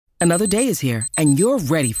Another day is here, and you're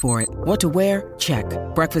ready for it. What to wear? Check.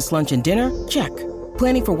 Breakfast, lunch, and dinner? Check.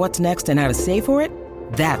 Planning for what's next and how to save for it?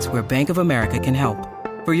 That's where Bank of America can help.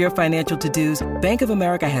 For your financial to-dos, Bank of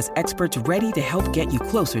America has experts ready to help get you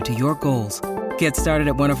closer to your goals. Get started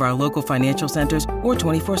at one of our local financial centers or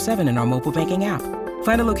 24/7 in our mobile banking app.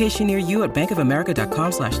 Find a location near you at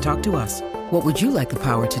bankofamerica.com/talktous. What would you like the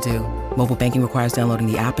power to do? Mobile banking requires downloading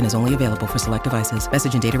the app and is only available for select devices.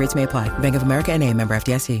 Message and data rates may apply. Bank of America N.A., member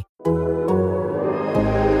FDIC.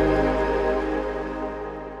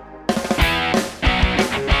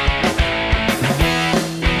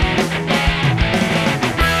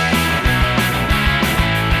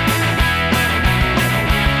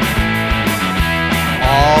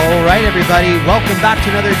 All right, everybody, welcome back to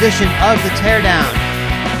another edition of The Teardown.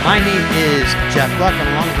 My name is Jeff Gluck. I'm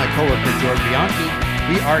along with my coworker, George Bianchi.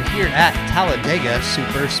 We are here at Talladega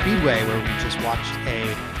Super Speedway, where we just watched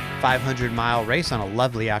a 500-mile race on a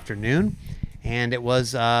lovely afternoon. And it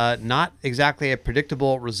was not exactly a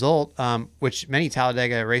predictable result, which many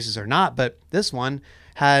Talladega races are not, but this one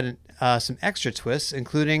had some extra twists,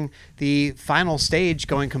 including the final stage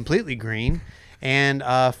going completely green and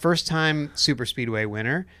first-time Super Speedway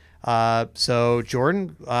winner. So,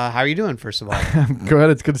 Jordan, how are you doing, first of all? Good.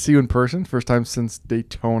 It's good to see you in person. First time since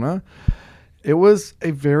Daytona. It was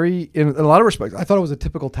in a lot of respects, I thought it was a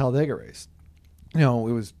typical Talladega race. You know,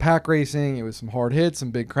 it was pack racing. It was some hard hits,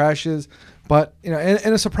 some big crashes, but, you know,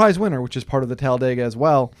 and a surprise winner, which is part of the Talladega as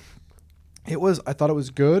well. I thought it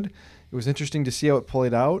was good. It was interesting to see how it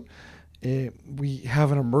played out. We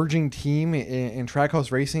have an emerging team in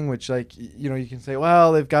Trackhouse Racing, which, like, you know, you can say,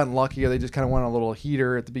 well, they've gotten lucky or they just kind of won a little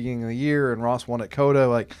heater at the beginning of the year and Ross won at COTA.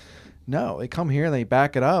 Like, no, they come here and they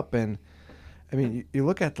back it up. And, I mean, you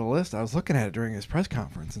look at the list. I was looking at it during his press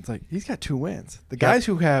conference. It's like, he's got 2 wins. The guys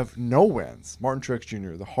who have no wins, Martin Truex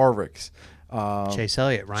Jr., the Harvicks. Chase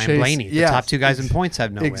Elliott, Ryan Blaney. The top 2 guys in points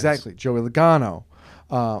have no wins. Exactly. Joey Logano.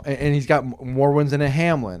 And he's got more wins than a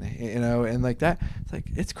Hamlin, you know, and like that. It's like,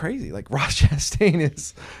 it's crazy. Like, Ross Chastain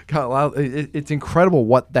has got a lot. It's incredible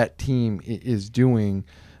what that team is doing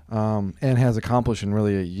and has accomplished in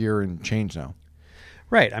really a year and change now.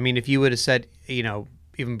 Right. I mean, if you would have said, you know,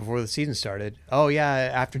 even before the season started, oh, yeah,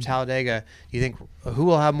 after Talladega, you think who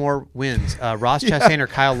will have more wins, Ross Chastain or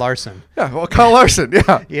Kyle Larson? Yeah, well, Kyle Larson,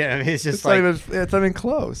 yeah. Yeah, I mean, it's just it's not even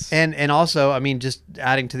close. And also, I mean, just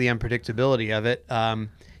adding to the unpredictability of it,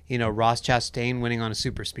 you know, Ross Chastain winning on a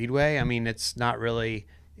super speedway, I mean, it's not really,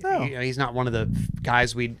 No. you know, he's not one of the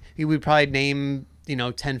guys he would probably name, you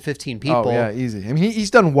know, 10, 15 people. Oh, yeah, easy. I mean,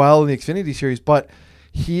 he's done well in the Xfinity Series, but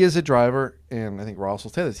he is a driver, and I think Ross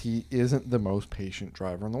will say this, he isn't the most patient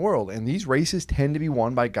driver in the world. And these races tend to be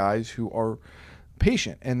won by guys who are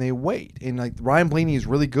patient, and they wait. And like Ryan Blaney is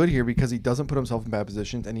really good here because he doesn't put himself in bad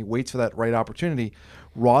positions, and he waits for that right opportunity.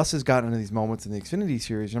 Ross has gotten into these moments in the Xfinity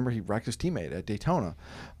Series. Remember, he wrecked his teammate at Daytona.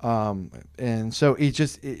 And so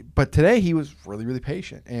but today he was really, really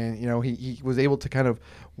patient. And, you know, he was able to kind of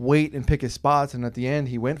wait and pick his spots. And at the end,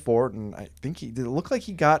 he went for it. And I think did it look like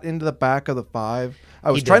he got into the back of the 5?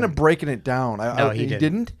 I was trying to break it down. No, he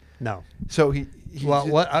didn't. No. So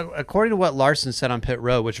according to what Larson said on pit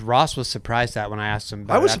road, which Ross was surprised at when I asked him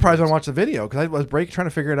about it. I was surprised when I watched the video because I was trying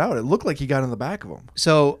to figure it out. It looked like he got in the back of him.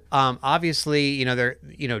 So obviously, you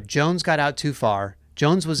know, Jones got out too far.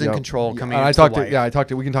 Jones was in control coming into the white.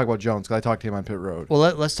 We can talk about Jones because I talked to him on pit road. Well,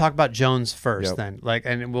 let's talk about Jones first then.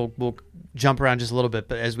 And we'll jump around just a little bit,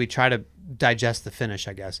 but as we try to digest the finish,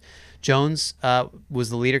 I guess. Jones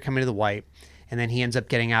was the leader coming to the white. And then he ends up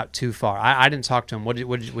getting out too far. I didn't talk to him. What did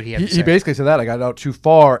he have to say? He basically said that. I got out too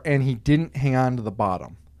far, and he didn't hang on to the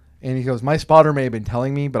bottom. And he goes, my spotter may have been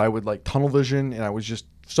telling me, but I would like tunnel vision, and I was just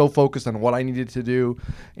so focused on what I needed to do.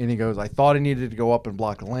 And he goes, I thought I needed to go up and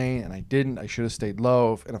block the lane, and I didn't. I should have stayed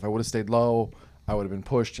low. And if I would have stayed low, I would have been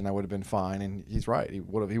pushed, and I would have been fine. And he's right. He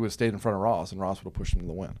would have stayed in front of Ross, and Ross would have pushed him to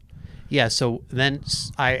the win. Yeah, so then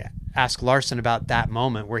I asked Larson about that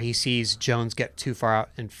moment where he sees Jones get too far out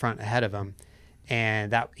in front ahead of him.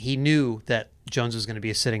 And that he knew that Jones was going to be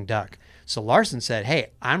a sitting duck. So Larson said, hey,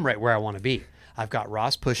 I'm right where I want to be. I've got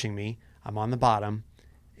Ross pushing me. I'm on the bottom.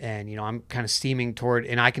 And, you know, I'm kind of steaming toward,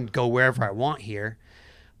 and I can go wherever I want here.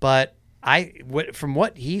 But from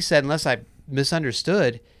what he said, unless I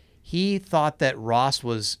misunderstood, he thought that Ross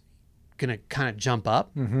was going to kind of jump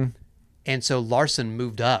up. Mm-hmm. And so Larson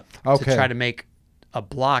moved up to try to make a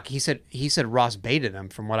block. He said Ross baited him,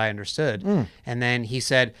 from what I understood. And then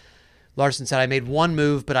Larson said, I made one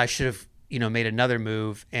move, but I should have, you know, made another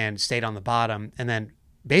move and stayed on the bottom. And then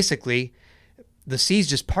basically the seas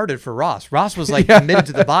just parted for Ross. Ross was like committed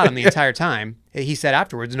to the bottom the entire time. He said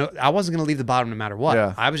afterwards, no, I wasn't going to leave the bottom no matter what.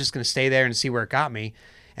 Yeah. I was just going to stay there and see where it got me.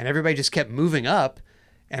 and everybody just kept moving up.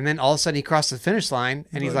 And then all of a sudden he crossed the finish line,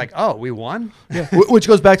 and he's like, "Oh, we won." Yeah, which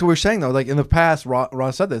goes back to what we were saying though. Like in the past,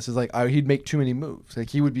 Ross said this is like he'd make too many moves. Like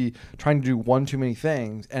he would be trying to do one too many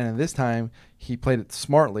things, and this time he played it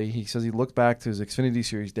smartly. He says he looked back to his Xfinity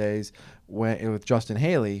Series days with Justin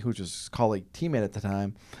Haley, who was his colleague teammate at the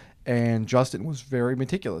time, and Justin was very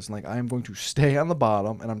meticulous and like, I'm going to stay on the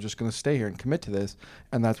bottom, and I'm just going to stay here and commit to this,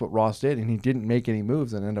 and that's what Ross did, and he didn't make any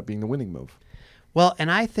moves and ended up being the winning move. Well, and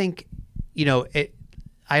I think,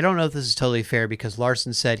 I don't know if this is totally fair because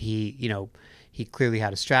Larson said he clearly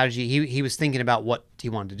had a strategy. He was thinking about what he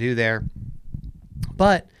wanted to do there.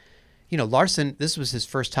 But, Larson, this was his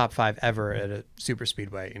first top 5 ever at a super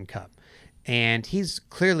speedway in Cup. And he's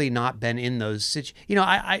clearly not been in those situations.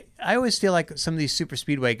 I always feel like some of these super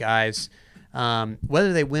speedway guys,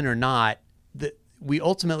 whether they win or not, we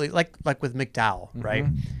ultimately, like with McDowell, right?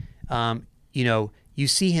 You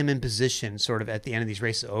see him in position sort of at the end of these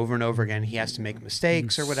races over and over again. He has to make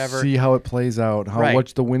mistakes or whatever. See how it plays out, Right.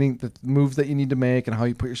 what's the moves that you need to make, and how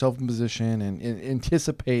you put yourself in position and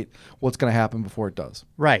anticipate what's going to happen before it does.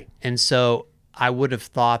 Right. And so I would have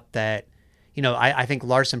thought that, I think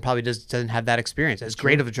Larson probably doesn't have that experience. As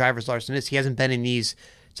great of a driver as Larson is, he hasn't been in these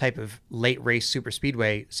type of late race super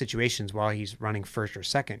speedway situations while he's running first or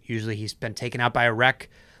second. Usually he's been taken out by a wreck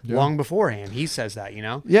long beforehand. He says that,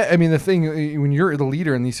 Yeah, I mean, the thing, when you're the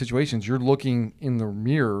leader in these situations, you're looking in the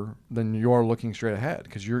mirror than you are looking straight ahead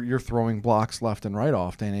because you're throwing blocks left and right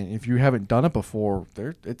often. And if you haven't done it before,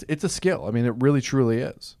 it's a skill. I mean, it really, truly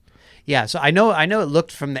is. Yeah, so I know it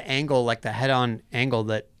looked from the angle, like the head-on angle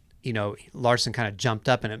that, Larson kind of jumped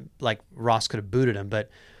up and Ross could have booted him. But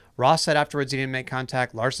Ross said afterwards he didn't make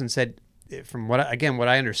contact. Larson said, from what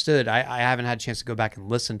I understood, I haven't had a chance to go back and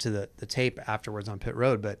listen to the tape afterwards on pit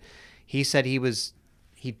road, but he said he was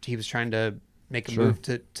trying to make a move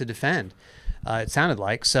to defend. It sounded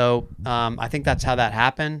like so. I think that's how that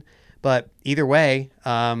happened. But either way,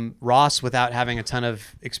 Ross, without having a ton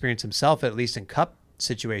of experience himself, at least in Cup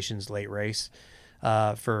situations, late race,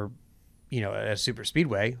 for a super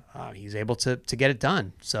speedway, he's able to get it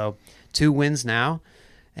done. So 2 wins now.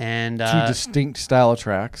 And 2 distinct style of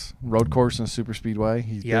tracks, road course and super speedway.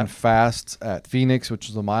 He's been fast at Phoenix, which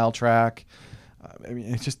is a mile track. I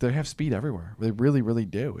mean, it's just they have speed everywhere. They really, really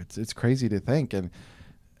do. It's crazy to think, and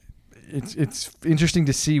it's interesting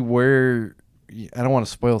to see where. I don't want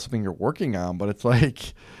to spoil something you're working on, but it's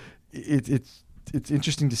like it's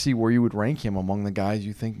interesting to see where you would rank him among the guys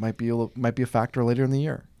you think might be a factor later in the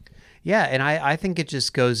year. Yeah, and I think it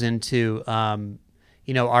just goes into.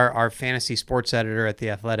 Our fantasy sports editor at The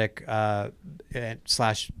Athletic /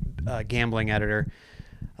 gambling editor,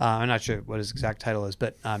 I'm not sure what his exact title is,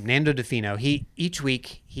 but Nando DeFino, each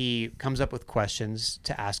week he comes up with questions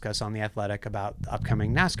to ask us on The Athletic about the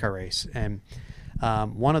upcoming NASCAR race. And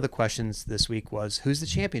one of the questions this week was, who's the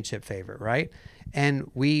championship favorite, right?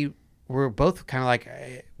 And we were both kind of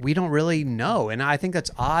like, we don't really know. And I think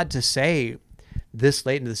that's odd to say this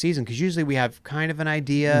late into the season, because usually we have kind of an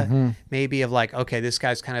idea maybe of like, okay, this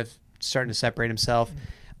guy's kind of starting to separate himself.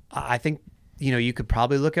 I think, you could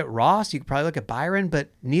probably look at Ross, you could probably look at Byron, but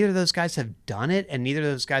neither of those guys have done it, and neither of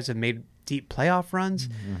those guys have made deep playoff runs.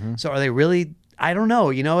 So are they really, I don't know,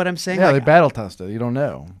 you know what I'm saying? Yeah, they battle tested. You don't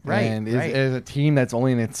know. Right. And as a team that's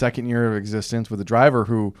only in its second year of existence, with a driver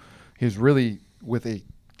who is really with a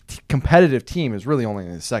competitive team is really only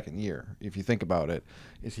in his second year, if you think about it,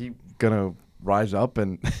 is he going to rise up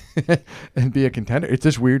and and be a contender? It's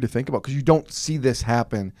just weird to think about because you don't see this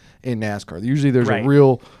happen in NASCAR. Usually there's a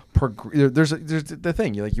real there's the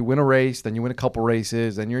thing, you win a race, then you win a couple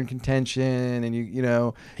races, then you're in contention, and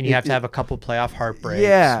you have to have a couple playoff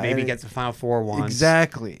heartbreaks, maybe get to the Final Four once.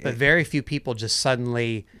 Exactly. But very few people just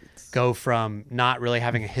suddenly go from not really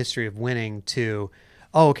having a history of winning to,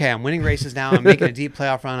 oh, okay, I'm winning races now, I'm making a deep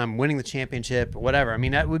playoff run, I'm winning the championship, whatever. I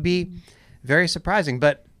mean, that would be very surprising,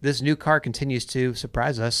 but this new car continues to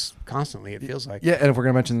surprise us constantly, it feels like. Yeah, and if we're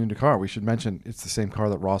going to mention the new car, we should mention it's the same car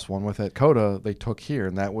that Ross won with at COTA. They took here,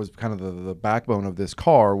 and that was kind of the backbone of this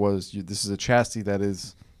car was this is a chassis that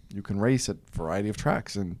you can race at a variety of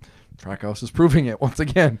tracks, and Trackhouse is proving it once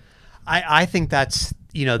again. I think that's,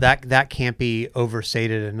 that can't be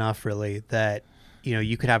overstated enough, really, that,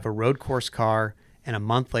 you could have a road course car, and a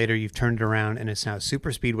month later you've turned it around, and it's now a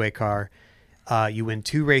super speedway car. You win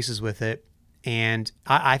 2 races with it. And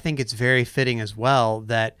I think it's very fitting as well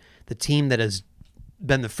that the team that has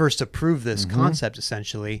been the first to prove this concept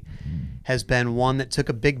essentially has been one that took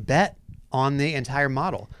a big bet on the entire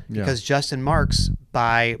model. Yeah. Because Justin Marks,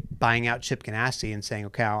 by buying out Chip Ganassi and saying,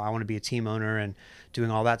 okay, I want to be a team owner and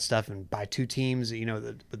doing all that stuff and buy 2 teams,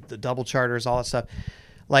 the double charters, all that stuff.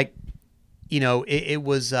 Like, it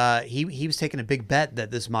was he was taking a big bet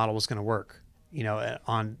that this model was going to work.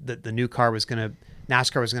 On the new car was going to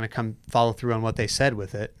NASCAR was going to come follow through on what they said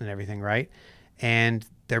with it and everything, right? And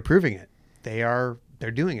they're proving it. They're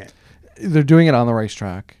doing it. They're doing it on the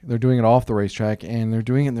racetrack. They're doing it off the racetrack, and they're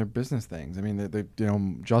doing it in their business things. I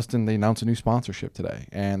mean, Justin, they announced a new sponsorship today,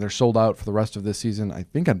 and they're sold out for the rest of this season, I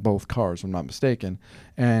think on both cars, if I'm not mistaken.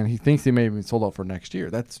 And he thinks they may have been sold out for next year.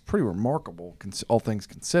 That's pretty remarkable, all things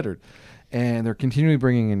considered. And they're continually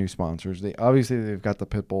bringing in new sponsors. They've got the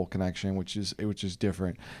Pitbull connection, which is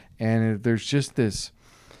different. And there's just this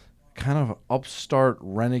kind of upstart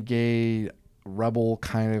renegade rebel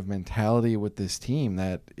kind of mentality with this team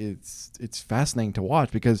that it's fascinating to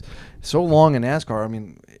watch, because so long in NASCAR, I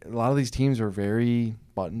mean, a lot of these teams are very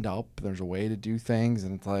buttoned up. There's a way to do things,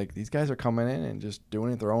 and it's like these guys are coming in and just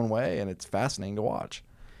doing it their own way, and it's fascinating to watch.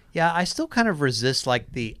 Yeah, I still kind of resist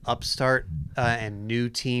like the upstart and new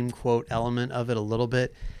team quote element of it a little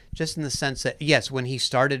bit, just in the sense that, yes, when he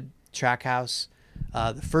started Trackhouse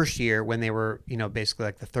the first year, when they were, basically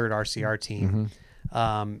like the third RCR team,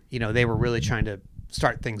 they were really trying to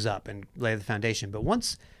start things up and lay the foundation. But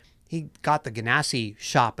once he got the Ganassi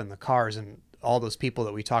shop and the cars and all those people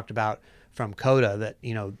that we talked about from COTA, that,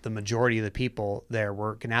 the majority of the people there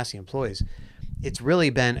were Ganassi employees, it's really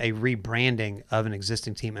been a rebranding of an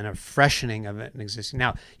existing team and a freshening of an existing.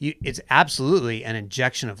 Now, it's absolutely an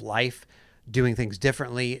injection of life, doing things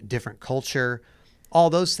differently, different culture, all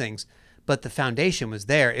those things. But the foundation was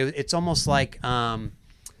there. It's almost like, I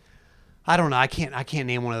don't know. I can't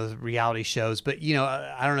name one of those reality shows, but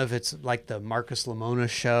I don't know if it's like the Marcus Lemonis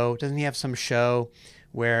show. Doesn't he have some show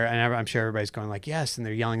where, and I'm sure everybody's going like, yes, and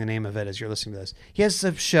they're yelling the name of it as you're listening to this. He has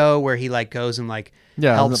a show where he like goes and like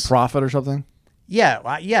helps. The Prophet or something.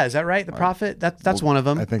 Yeah, is that right? The Prophet? That's one of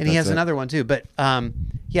them. And he has another one too. But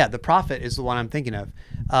The Prophet is the one I'm thinking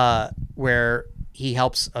of, where he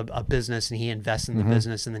helps a business and he invests in the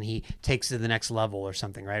business, and then he takes it to the next level or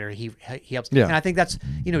something, right? Or he helps. Yeah. And I think that's,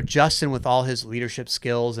 Justin, with all his leadership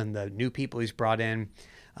skills and the new people he's brought in,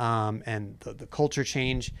 and the culture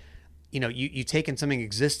change, you take in something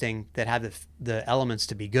existing that had the elements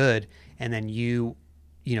to be good, and then you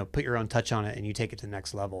put your own touch on it and you take it to the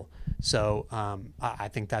next level. So I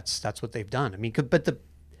think that's what they've done. I mean, but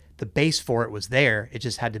the base for it was there. It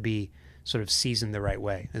just had to be sort of seasoned the right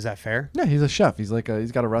way. Is that fair? Yeah, he's a chef. He's like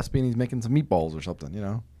he's got a recipe and he's making some meatballs or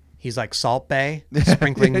something. He's like Salt Bae,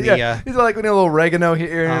 sprinkling He's like a little oregano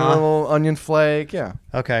here and a little onion flake. Yeah.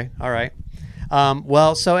 Okay. All right.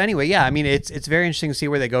 So anyway, yeah, I mean, it's very interesting to see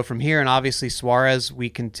where they go from here. And obviously Suarez,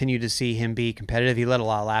 we continue to see him be competitive. He led a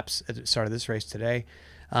lot of laps at the start of this race today.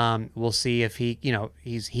 We'll see if he,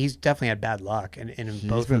 he's definitely had bad luck. And in he's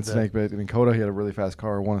both been of the snake bit. I mean, COTA, he had a really fast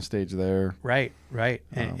car, won a stage there. Right.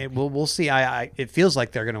 And we'll see. It feels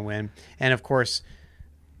like they're going to win. And of course,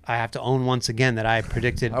 I have to own once again that I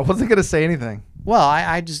predicted. I wasn't going to say anything. Well,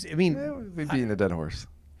 I mean, we're beating a dead horse.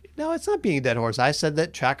 No, it's not being a dead horse. I said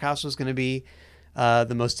that Trackhouse was going to be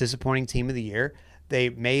the most disappointing team of the year. They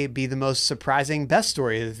may be the most surprising best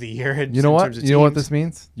story of the year. You know what? You know what this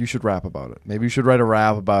means? You should rap about it. Maybe you should write a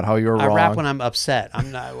rap about how you're wrong. I rap when I'm upset. I'm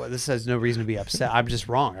not. This has no reason to be upset. I'm just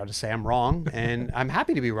wrong. I'll just say I'm wrong, and I'm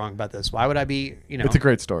happy to be wrong about this. Why would I be? It's a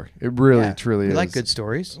great story. It really, truly is. We like good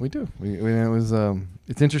stories. We do. It was.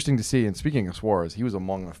 It's interesting to see. And speaking of Suarez, he was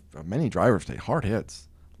among many drivers today. Hard hits.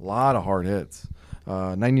 A lot of hard hits.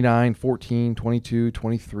 99, 14, 22,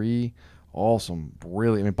 23. All some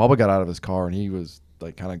really. I mean, Bubba got out of his car and he was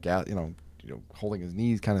like kind of holding his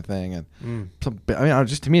knees kind of thing, and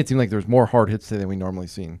just to me it seemed like there was more hard hits today than we normally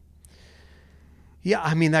seen. Yeah,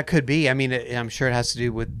 I mean that could be. I mean, I'm sure it has to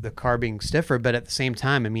do with the car being stiffer, but at the same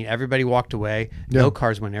time, I mean, everybody walked away. Yeah. No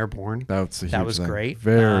cars went airborne. That was thing. Great.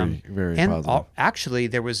 Very and positive. Actually,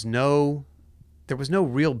 there was no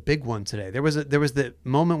real big one today. There was the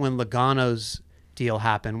moment when Logano's deal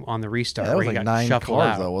happened on the restart. Yeah, that was where like he got 9 shuffled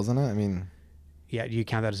cars out. though, wasn't it? I mean. Yeah, do you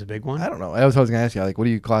count that as a big one? I don't know. I was going to ask you, like, what do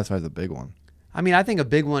you classify as a big one? I mean, I think a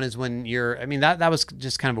big one is when that was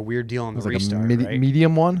just kind of a weird deal on the restart, right?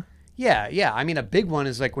 Medium one? Yeah. I mean, a big one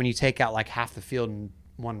is like when you take out like half the field in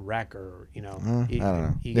one wreck, or, I don't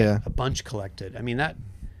know. You get a bunch collected. I mean, I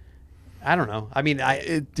don't know. I mean,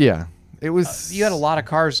 it was. You had a lot of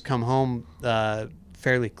cars come home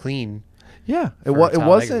fairly clean. Yeah, it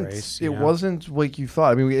wasn't like you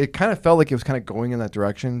thought. I mean, it kind of felt like it was kind of going in that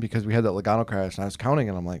direction because we had that Logano crash, and I was counting,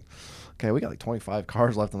 and I'm like, okay, we got like 25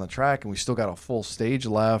 cars left on the track, and we still got a full stage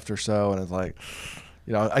left or so, and it's like,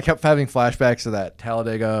 You know, I kept having flashbacks to that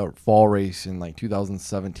Talladega fall race in like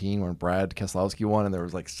 2017 when Brad Keselowski won, and there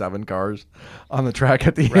was like 7 cars on the track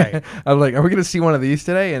at the end. I'm like, are we going to see one of these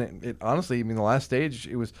today? And it honestly, I mean, the last stage,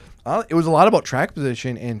 it was a lot about track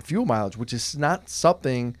position and fuel mileage, which is not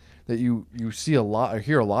something that you see a lot or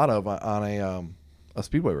hear a lot of on a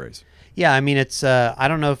speedway race. Yeah, I mean, it's I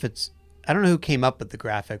don't know who came up with the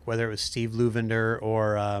graphic, whether it was Steve Luvender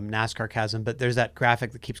or NASCAR Chasm, but there's that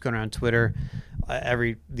graphic that keeps going around Twitter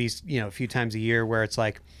a few times a year where it's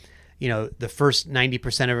like, you know, the first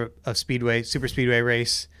 90% of super speedway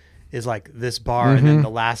race is like this bar, and then the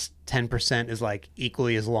last 10% is like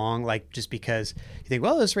equally as long, like just because you think,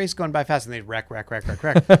 well, this race is going by fast, and they wreck.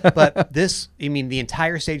 But this, I mean, the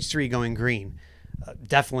entire stage 3 going green,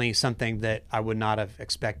 definitely something that I would not have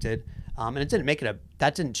expected. And it didn't make it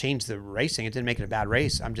that didn't change the racing. It didn't make it a bad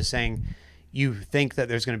race. I'm just saying, you think that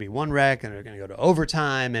there's going to be one wreck and they're going to go to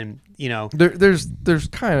overtime, and you know, there's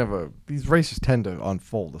kind of these races tend to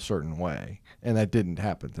unfold a certain way, and that didn't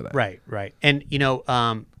happen today. Right. And you know,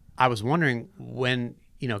 I was wondering when,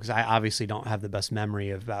 you know, because I obviously don't have the best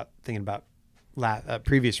memory about thinking about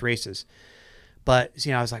previous races, but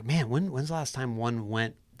you know, I was like, man, when's the last time one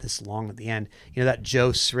went this long at the end? You know, that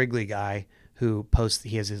Joe Srigley guy who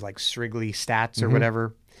he has his like Srigley stats or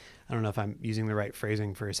whatever. I don't know if I'm using the right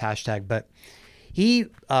phrasing for his hashtag, but he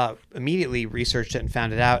immediately researched it and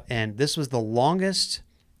found it out. And this was the longest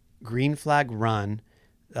green flag run.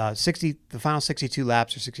 The final 62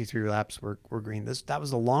 laps or 63 laps were green. That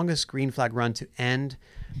was the longest green flag run to end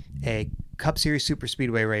a Cup Series Super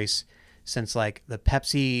Speedway race since like the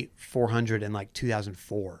Pepsi 400 in like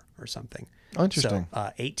 2004 or something. Interesting.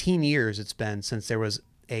 So 18 years it's been since there was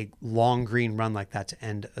a long green run like that to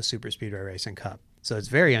end a super speedway race in Cup. So it's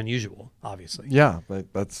very unusual, obviously. Yeah,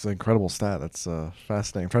 that's an incredible stat. That's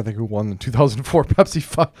fascinating. I'm trying to think who won the 2004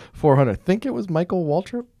 Pepsi 400. I think it was Michael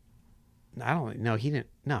Waltrip. I don't know. He didn't.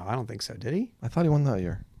 No, I don't think so. Did he? I thought he won that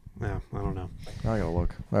year. No, I don't know. Now I gotta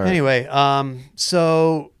look. All right. Anyway,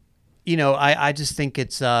 so you know, I just think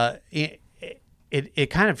it's it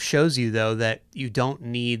kind of shows you though that you don't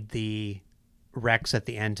need the wrecks at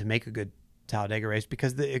the end to make a good Talladega race,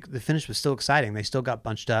 because the finish was still exciting. They still got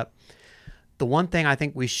bunched up. The one thing I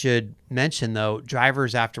think we should mention though,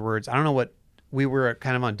 drivers afterwards, I don't know what, we were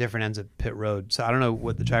kind of on different ends of pit road, so I don't know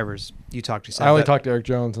what the drivers you talked to said. I only talked to Eric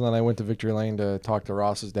Jones, and then I went to Victory Lane to talk to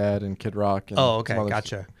Ross's dad and Kid Rock. And okay,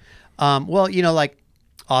 gotcha. Well, you know, like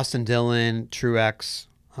Austin Dillon, Truex,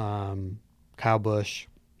 Kyle Busch,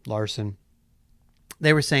 Larson,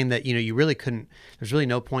 they were saying that, you know, you really couldn't, there's really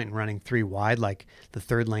no point in running 3 wide. Like the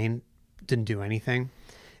third lane didn't do anything.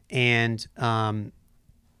 And,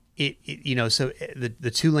 you know, so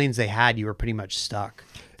the 2 lanes they had, you were pretty much stuck.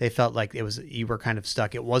 They felt like you were kind of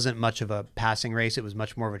stuck. It wasn't much of a passing race. It was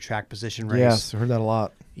much more of a track position race. Yes, I heard that a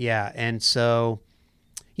lot. Yeah. And so,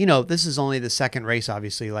 you know, this is only the second race,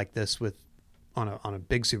 obviously, like this on a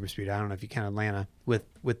big super speed. I don't know if you count Atlanta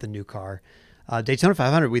with the new car. Daytona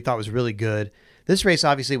 500 we thought was really good. This race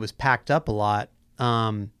obviously was packed up a lot,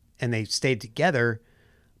 and they stayed together.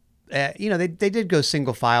 You know, they did go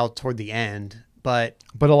single file toward the end, but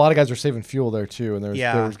a lot of guys were saving fuel there too, and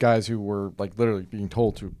there was guys who were like literally being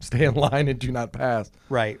told to stay in line and do not pass.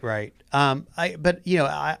 Right. But you know,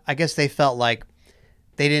 I guess they felt like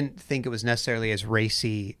they didn't think it was necessarily as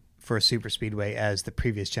racy for a super speedway as the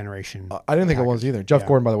previous generation. I didn't think it was either. Jeff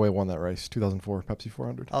Gordon, by the way, won that race, 2004 Pepsi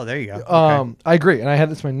 400. Oh, there you go. Okay. I agree, and I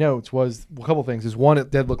had this in my notes. Was a couple things. Is one,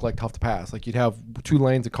 it did look like tough to pass. Like you'd have 2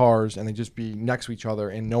 lanes of cars, and they'd just be next to each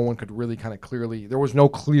other, and no one could really kind of clearly. There was no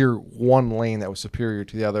clear one lane that was superior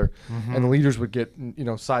to the other, and the leaders would get, you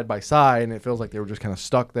know, side by side, and it feels like they were just kind of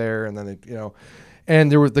stuck there, and then they, you know.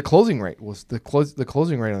 And there was the closing rate the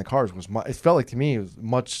closing rate on the cars was it felt like to me it was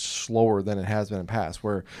much slower than it has been in the past,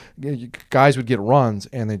 where guys would get runs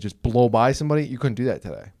and they just blow by somebody. You couldn't do that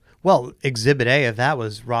today. Well, Exhibit A of that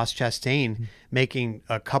was Ross Chastain making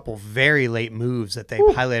a couple very late moves that they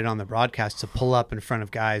highlighted on the broadcast to pull up in front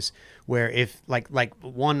of guys. Where if like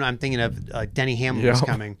one, I'm thinking of Denny Hamlin was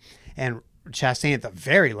coming, and Chastain at the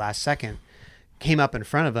very last second came up in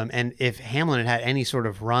front of him, and if Hamlin had had any sort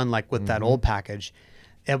of run like with that old package,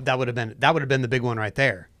 that would have been the big one right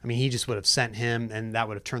there. I mean, he just would have sent him, and that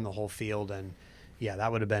would have turned the whole field, and yeah,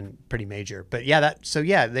 that would have been pretty major. But yeah,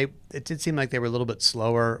 it did seem like they were a little bit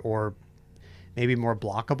slower or maybe more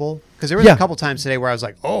blockable, because there was a couple times today where I was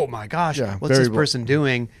like, oh my gosh, what's this person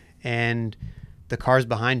doing? And the cars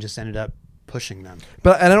behind just ended up pushing them.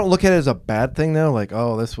 But and I don't look at it as a bad thing though. Like,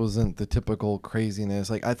 oh, this wasn't the typical craziness.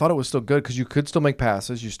 Like, I thought it was still good because you could still make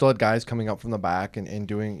passes. You still had guys coming up from the back and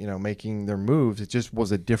doing, making their moves. It just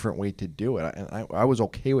was a different way to do it, and I was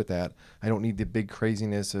okay with that. I don't need the big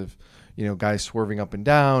craziness of, guys swerving up and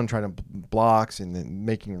down, trying to blocks and then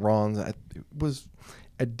making runs. It was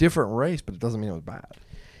a different race, but it doesn't mean it was bad.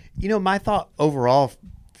 My thought overall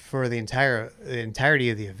for the entirety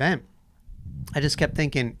of the event, I just kept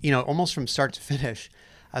thinking, almost from start to finish,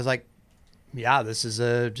 I was like, yeah, this is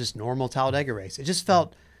a just normal Talladega race. It just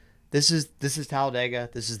felt this is Talladega.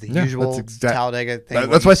 This is the usual Talladega thing.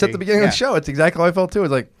 That's why I said at the beginning of the show. It's exactly how I felt too.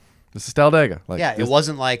 It's like, this is Talladega. Like, it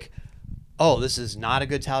wasn't like, oh, this is not a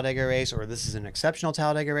good Talladega race or this is an exceptional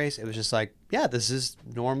Talladega race. It was just like, yeah, this is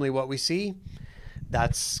normally what we see.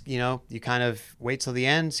 That's, you kind of wait till the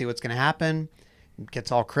end, see what's going to happen. It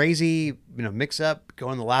gets all crazy, mix up,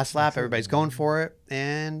 go in the last lap. Everybody's going for it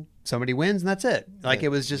and somebody wins and that's it. Like, it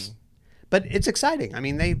was just, but it's exciting. I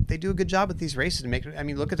mean, they do a good job with these races to make it. I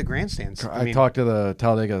mean, look at the grandstands. I talked to the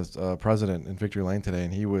Talladega's president in Victory Lane today,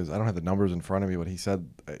 and I don't have the numbers in front of me, but he said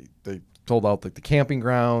they sold out like the camping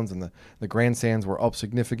grounds and the grandstands were up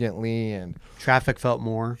significantly, and traffic felt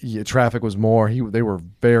more. Yeah, traffic was more. They were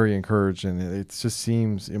very encouraged, and it just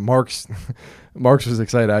seems Mark's was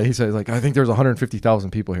excited. He said, like, I think there's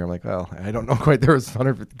 150,000 people here. I'm like, well, I don't know quite there was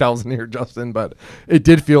 150,000 here, Justin, but it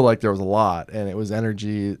did feel like there was a lot, and it was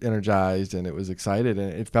energized, and it was excited,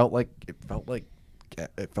 and it felt like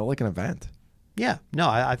an event. Yeah, no,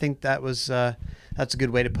 I think that's a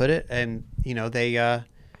good way to put it, and they.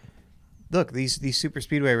 Look, these super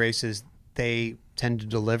speedway races, they tend to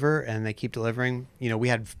deliver and they keep delivering. We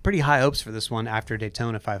had pretty high hopes for this one after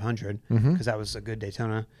Daytona 500 because that was a good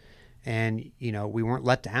Daytona. And, we weren't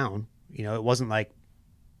let down. It wasn't like,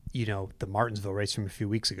 the Martinsville race from a few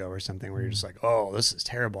weeks ago or something where you're just like, oh, this is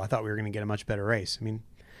terrible. I thought we were going to get a much better race. I mean,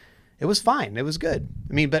 it was fine. It was good.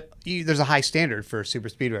 I mean, but there's a high standard for super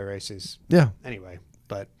speedway races. Yeah. Anyway,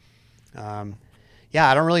 but... yeah,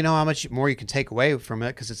 I don't really know how much more you can take away from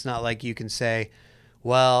it because it's not like you can say,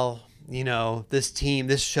 well, this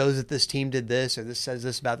shows that this team did this or this says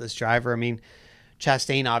this about this driver. I mean,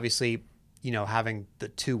 Chastain obviously, having the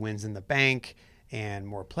 2 wins in the bank and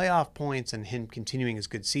more playoff points and him continuing his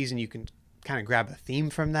good season, you can kind of grab a theme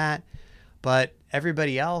from that. But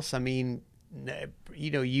everybody else, I mean,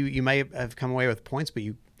 you might have come away with points, but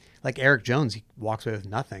like Eric Jones, he walks away with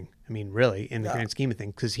nothing. I mean, really, in the grand scheme of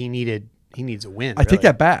things, because he needs a win. I take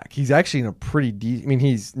that back. He's actually in a pretty decent. I mean,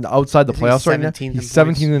 he's outside the playoffs right now. He's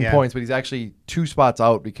 17th in points, but he's actually 2 spots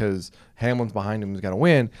out because Hamlin's behind him. He's got to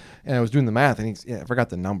win. And I was doing the math, and I forgot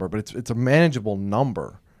the number, but it's a manageable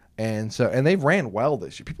number. And they've ran well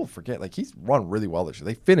this year. People forget, like, he's run really well this year.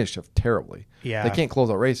 They finished terribly. Yeah. They can't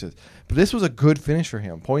close out races. But this was a good finish for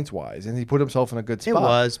him, points-wise, and he put himself in a good spot. It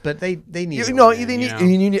was, but they need to win,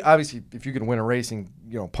 and you need, obviously, if you can win a race and,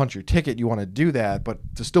 punch your ticket, you want to do that. But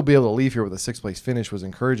to still be able to leave here with a 6th-place finish was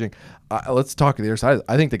encouraging. Let's talk to the other side.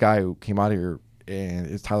 I think the guy who came out of here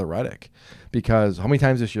is Tyler Reddick, because how many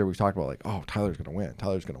times this year we've talked about, like, oh, Tyler's going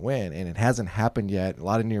to win, and it hasn't happened yet. A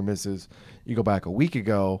lot of near misses. You go back a week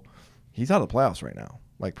ago, he's out of the playoffs right now,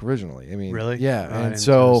 like, provisionally. I mean, really? Yeah, and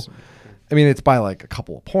so, I mean, it's by like a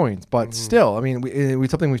couple of points, but still, I mean, we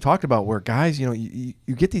something we've talked about where guys, you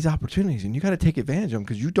get these opportunities and you got to take advantage of them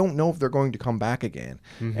because you don't know if they're going to come back again.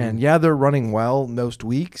 And yeah, they're running well most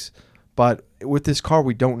weeks, but with this car,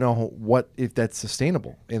 we don't know if that's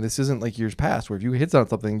sustainable. And this isn't like years past where if you hit on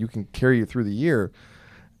something, you can carry you through the year.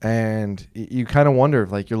 And you kind of wonder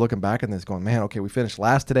if, like, you're looking back on this going, man, okay, we finished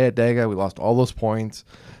last today at Dega. We lost all those points.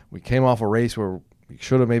 We came off a race where we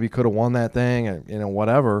could have won that thing, and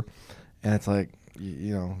whatever. And it's like,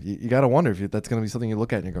 you got to wonder if that's going to be something you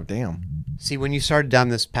look at and you go, damn. See, when you started down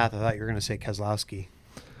this path, I thought you were going to say Keselowski,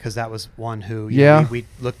 because that was one who we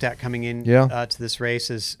looked at coming in to this race.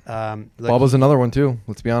 As Bubba's another one too.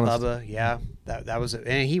 Let's be honest. Bubba, yeah, that was,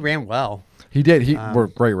 and he ran well. He did. Were a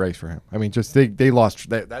great race for him. I mean, just they lost.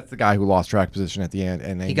 That's the guy who lost track position at the end,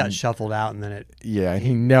 and he got shuffled out, and then it. Yeah,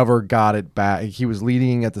 he never got it back. He was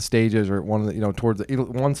leading at the stages, or one of the towards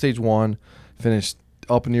the stage 1, finished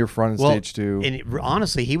up near front in stage 2. And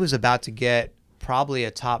honestly, he was about to get probably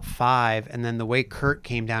a top 5, and then the way Kurt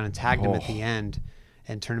came down and tagged him at the end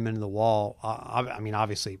and turned him into the wall. I mean,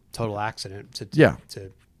 obviously, total accident to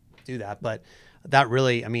do that, but that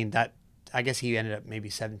really, I mean, that. I guess he ended up maybe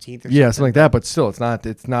 17th or something like that, but still, it's not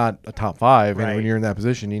a top 5. Right. And when you're in that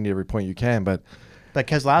position, you need every point you can. But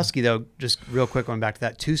Keselowski, though, just real quick, going back to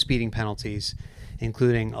that, 2 speeding penalties,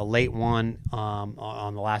 including a late one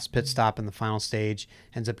on the last pit stop in the final stage,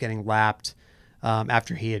 ends up getting lapped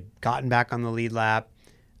after he had gotten back on the lead lap.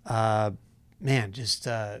 man, just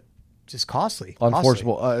costly.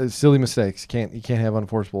 Unforceable, silly mistakes. You can't have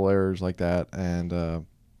unforceable errors like that, and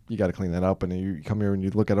you got to clean that up. And you come here and you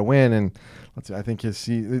look at a win, and let's see, I think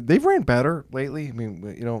they've ran better lately. I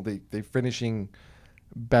mean, you know, they're finishing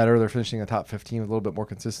better. They're finishing in the top 15 with a little bit more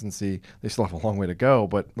consistency. They still have a long way to go,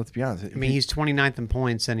 but let's be honest. I mean, he's 29th in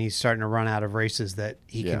points, and he's starting to run out of races that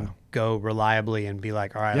he can go reliably and be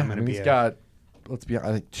like, all right, I'm going to be. He's got, let's be honest,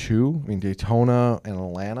 I think 2. I mean, Daytona and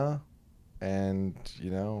Atlanta, and you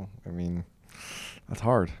know, I mean, that's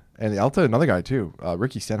hard. And I'll tell you another guy too,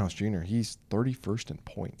 Ricky Stenhouse Jr. He's 31st in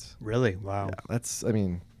points. Really? Wow. Yeah, that's. I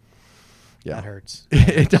mean, yeah, that hurts.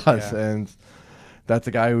 It does, and that's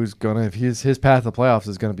a guy who's gonna. If his path to playoffs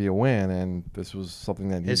is gonna be a win, and this was something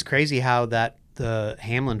that it's crazy how the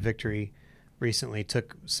Hamlin victory recently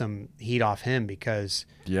took some heat off him because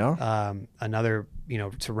another, you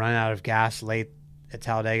know, to run out of gas late at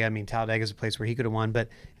Talladega. I mean, Talladega is a place where he could have won, but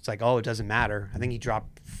it's like, oh, it doesn't matter. I think he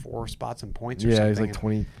dropped 4 spots in points or something. Yeah, he's like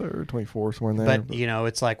 23rd, 24th, somewhere in there. But, you know,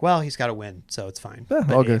 it's like, well, he's got to win, so it's fine. Yeah,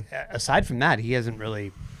 but all good. Aside from that, he hasn't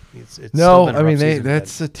really it's no, still been a I mean, rough season,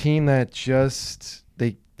 that's a team that just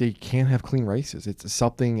they can't have clean races. It's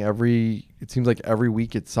something it seems like every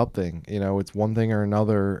week it's something. You know, it's one thing or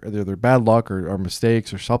another. Either bad luck or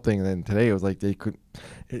mistakes or something. And then today it was like they could.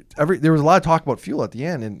 There was a lot of talk about fuel at the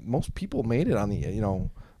end, and most people made it on the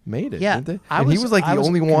made it. Yeah, didn't they? He was like the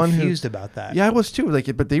only one confused about that. Yeah, I was too.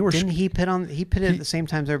 Like, but they were. Didn't he pitted at the same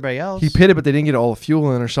time as everybody else? He pitted, but they didn't get all the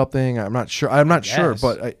fuel in or something. I'm not sure.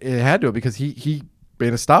 But it had to because he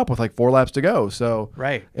made a stop with like 4 laps to go. So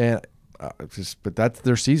right, and but that's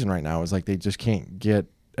their season right now. Is like they just can't get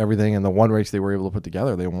everything in the one race they were able to put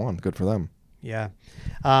together. They won. Good for them. Yeah.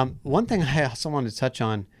 One thing I also wanted to touch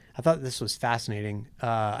on. I thought this was fascinating.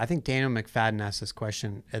 I think Daniel McFadden asked this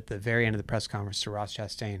question at the very end of the press conference to Ross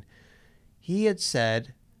Chastain. He had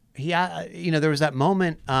said, there was that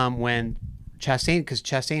moment when because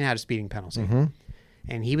Chastain had a speeding penalty,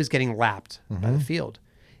 and he was getting lapped by the field,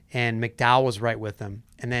 and McDowell was right with him,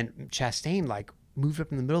 and then Chastain moved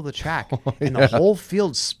up in the middle of the track, and the whole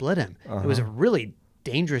field split him. It was a really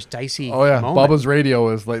dangerous, dicey moment. Bubba's radio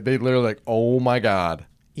was like, they literally like, oh my God.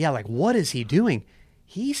 Yeah, like, what is he doing?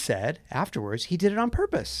 He said afterwards he did it on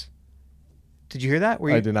purpose. Did you hear that?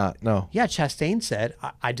 I did not, no. Yeah, Chastain said,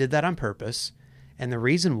 I did that on purpose. And the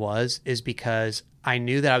reason is because I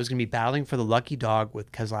knew that I was going to be battling for the lucky dog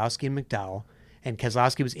with Keselowski and McDowell. And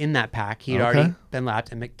Keselowski was in that pack. He had already been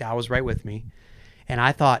lapped, and McDowell was right with me. And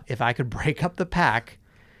I thought if I could break up the pack,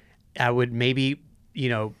 I would maybe,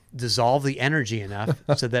 dissolve the energy enough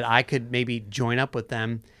so that I could maybe join up with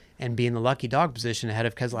them and be in the lucky dog position ahead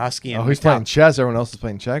of Keselowski. And he's playing chess. Everyone else is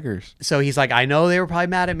playing checkers. So he's like, I know they were probably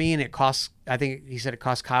mad at me, and I think he said it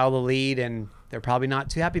cost Kyle the lead, and they're probably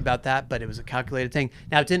not too happy about that, but it was a calculated thing.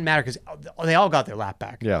 Now, it didn't matter because they all got their lap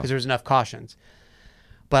back because there was enough cautions.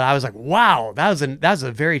 But I was like, wow, that was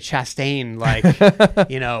a very Chastain,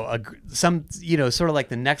 sort of like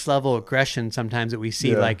the next level aggression sometimes that we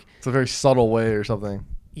see. Like, it's a very subtle way or something.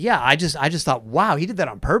 Yeah, I just thought, wow, he did that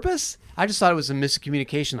on purpose? I just thought it was a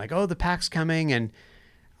miscommunication, like, oh, the pack's coming, and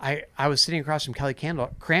I was sitting across from Kelly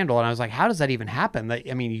Crandall, and I was like, how does that even happen? Like,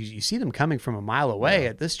 I mean, you see them coming from a mile away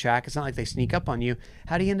at this track. It's not like they sneak up on you.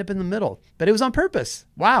 How do you end up in the middle? But it was on purpose.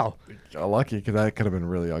 Wow. Lucky, because that could have been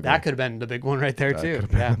really ugly. That could have been the big one right there, too.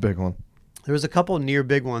 Could have been the big one. There was a couple near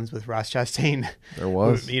big ones with Ross Chastain. There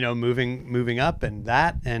was. Moving up and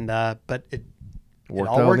that, and but it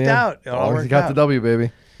all worked out. It all worked out. You got the W,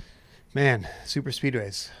 baby. Man, super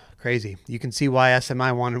speedways, crazy. You can see why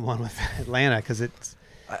SMI wanted one with Atlanta because it's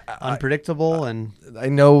unpredictable, and I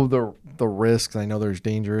know the risks. I know there's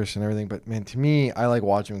dangerous and everything, but man, to me, I like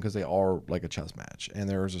watching them because they are like a chess match, and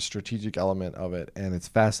there's a strategic element of it, and it's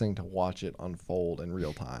fascinating to watch it unfold in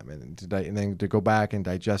real time, and then to go back and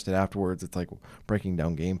digest it afterwards. It's like breaking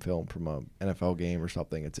down game film from a NFL game or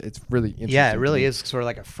something. It's really interesting. Yeah, it really is sort of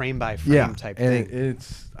like a frame by frame type thing.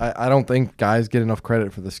 It's I don't think guys get enough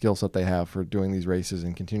credit for the skill set they have for doing these races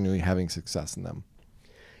and continually having success in them.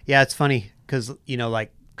 Yeah, it's funny because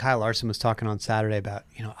like Kyle Larson was talking on Saturday about,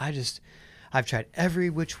 I've tried every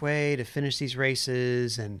which way to finish these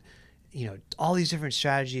races and, all these different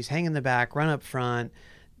strategies, hang in the back, run up front,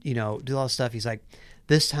 do all this stuff. He's like,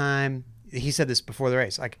 this time, he said this before the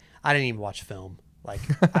race, like, I didn't even watch film. Like,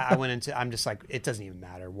 I went into, I'm just like, it doesn't even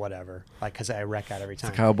matter, whatever. Like, because I wreck out every time.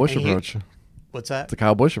 It's the Kyle Busch approach. What's that? It's the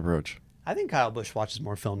Kyle Busch approach. I think Kyle Busch watches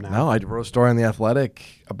more film now. No, I wrote a story on The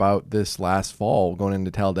Athletic about this last fall going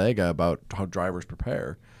into Talladega about how drivers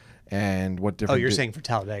prepare and what different... Oh, you're saying for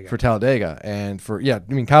Talladega. For Talladega. And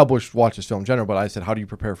Kyle Busch watches film in general, but I said, how do you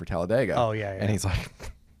prepare for Talladega? Oh, yeah. And he's like,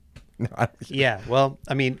 Yeah, well,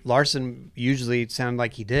 I mean, Larson usually sounded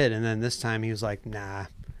like he did, and then this time he was like, "Nah,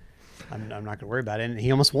 I'm not going to worry about it," and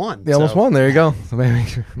he almost won. They almost won. There you go. So maybe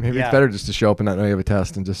Yeah. it's better just to show up and not know you have a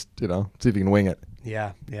test and just see if you can wing it.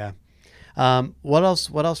 Yeah, yeah. What else?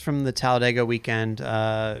 What else from the Talladega weekend?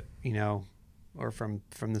 Or from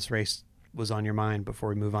this race was on your mind before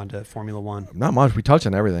we move on to Formula One? Not much. We touched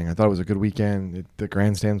on everything. I thought it was a good weekend. The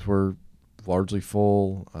grandstands were largely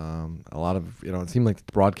full. A lot of it seemed like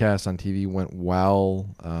the broadcast on TV went well.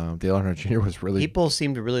 Dale Earnhardt Jr. was really. People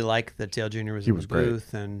seemed to really like that Dale Jr. was in the great.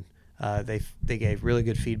 booth, and they gave really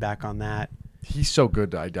good feedback on that. He's so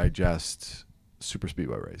good to digest super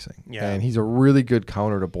speedway racing. Yeah. And he's a really good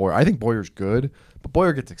counter to Boyer. I think Boyer's good, but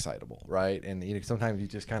Boyer gets excitable, right? And sometimes he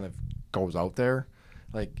just kind of goes out there.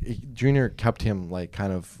 Like Junior kept him like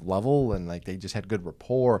kind of level, and like they just had good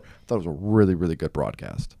rapport. I thought it was a really, really good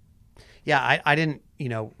broadcast. Yeah, I didn't,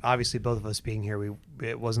 obviously both of us being here,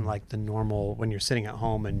 it wasn't like the normal when you're sitting at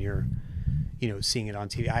home and you're, seeing it on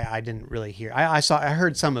TV. I didn't really hear. I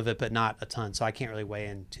heard some of it, but not a ton, so I can't really weigh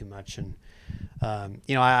in too much. And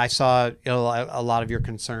I saw a lot of your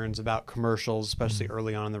concerns about commercials, especially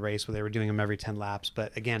early on in the race where they were doing them every 10 laps.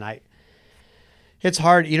 But again, it's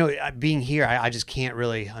hard, being here, I just can't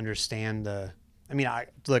really understand I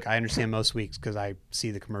understand most weeks because I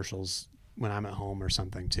see the commercials when I'm at home or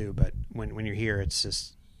something too. But when you're here, it's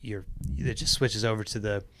just, it just switches over to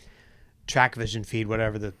the track vision feed,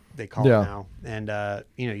 whatever they call it now. And,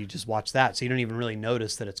 you just watch that. So you don't even really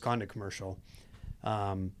notice that it's gone to commercial.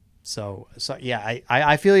 So yeah,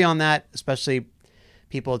 I feel you on that, especially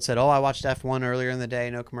people had said, "Oh, I watched F1 earlier in the day,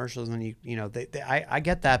 no commercials." And I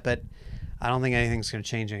get that, but I don't think anything's going to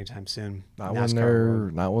change anytime soon. Not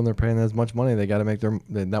when they're paying as much money. They got to make the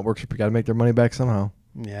networks got to make their money back somehow.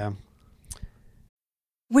 Yeah.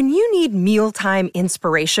 When you need mealtime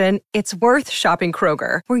inspiration, it's worth shopping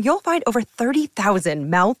Kroger, where you'll find over 30,000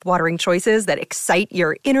 mouth-watering choices that excite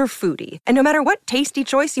your inner foodie. And no matter what tasty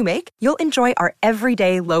choice you make, you'll enjoy our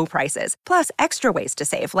everyday low prices, plus extra ways to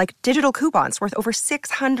save, like digital coupons worth over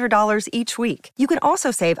 $600 each week. You can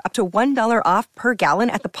also save up to $1 off per gallon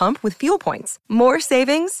at the pump with fuel points. More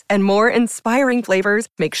savings and more inspiring flavors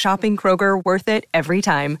make shopping Kroger worth it every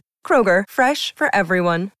time. Kroger, fresh for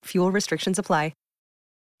everyone. Fuel restrictions apply.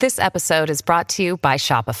 This episode is brought to you by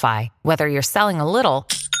Shopify. Whether you're selling a little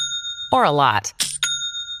or a lot,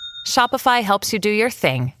 Shopify helps you do your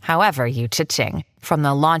thing, however you cha-ching. From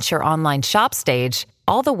the launch your online shop stage,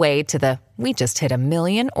 all the way to the we just hit 1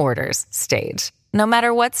 million orders stage. No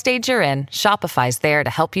matter what stage you're in, Shopify's there to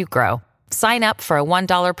help you grow. Sign up for a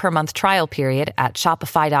 $1 per month trial period at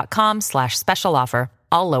shopify.com/special offer,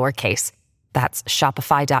 all lowercase. That's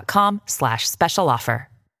shopify.com/special offer.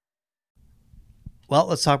 Well,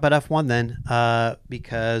 let's talk about F1 then,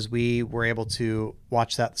 because we were able to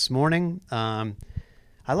watch that this morning. I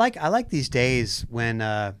like these days when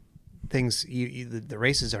the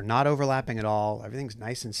races are not overlapping at all. Everything's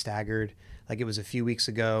nice and staggered. Like it was a few weeks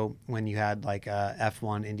ago when you had like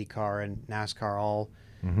F1, IndyCar, and NASCAR all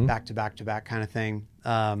back to back to back kind of thing.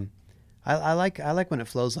 I like when it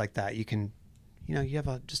flows like that. You can. You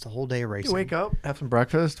have just a whole day of racing. You wake up, have some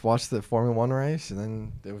breakfast, watch the Formula One race, and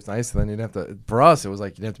then it was nice. And then you'd have to, for us, it was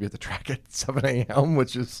like you'd have to be at the track at 7 a.m.,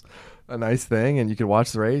 which is a nice thing. And you could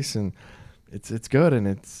watch the race, and it's good. And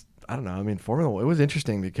I don't know. I mean, Formula One, it was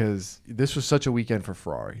interesting because this was such a weekend for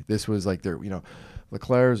Ferrari. This was like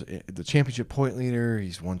Leclerc's the championship point leader.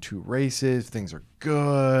 He's won 2 races. Things are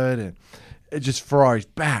good. And it just Ferrari's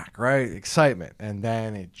back, right? Excitement. And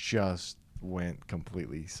then it just went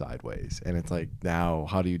completely sideways, and it's like, now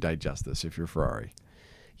how do you digest this if you're Ferrari?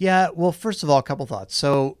 Yeah, well, first of all, a couple thoughts.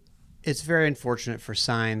 So it's very unfortunate for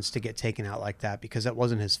Sainz to get taken out like that because that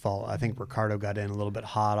wasn't his fault. I think Ricciardo got in a little bit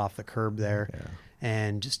hot off the curb there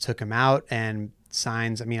and just took him out. And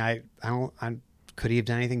Sainz, I mean, I could he have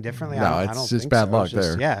done anything differently? No, I it's don't just think bad so. luck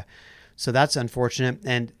there. Yeah, so that's unfortunate,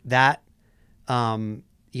 and that, I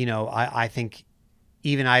think.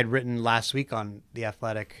 Even I had written last week on The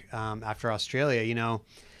Athletic after Australia,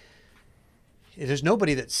 there's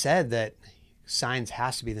nobody that said that Sainz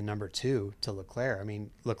has to be the number 2 to Leclerc. I mean,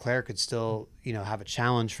 Leclerc could still, have a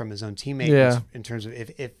challenge from his own teammate in terms of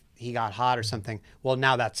if he got hot or something. Well,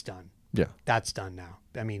 now that's done. Yeah. That's done now.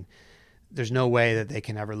 I mean, there's no way that they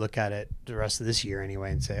can ever look at it the rest of this year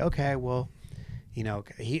anyway and say, okay, well,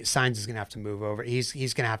 Sainz is going to have to move over. He's going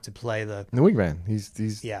to have to play the wingman. He's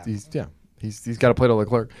got to play to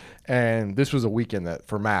Leclerc. And this was a weekend that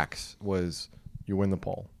for Max was you win the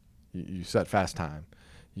pole, you set fast time,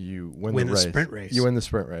 you win the sprint race. You win the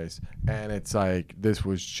sprint race. And it's like this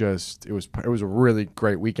was just it was a really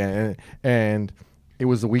great weekend. And it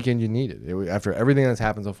was the weekend you needed. After everything that's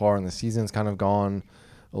happened so far, and the season's kind of gone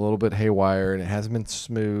a little bit haywire, and it hasn't been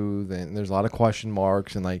smooth, and there's a lot of question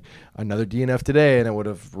marks, and like another DNF today, and it would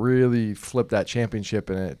have really flipped that championship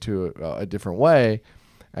in it to a different way,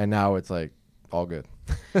 and now it's like all good.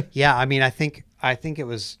 Yeah, I mean, I think it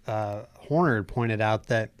was Horner pointed out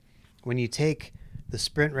that when you take the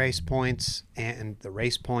sprint race points and the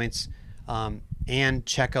race points and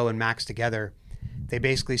Checo and Max together, they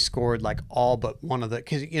basically scored like all but one of the,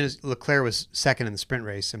 because Leclerc was second in the sprint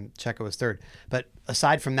race and Checo was third. But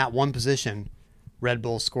aside from that one position, Red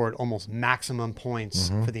Bull scored almost maximum points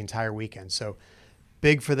for the entire weekend. So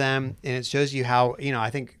big for them, and it shows you how, I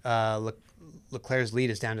think Leclerc's lead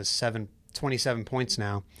is down to 27 points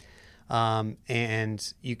now,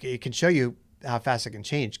 and it can show you how fast it can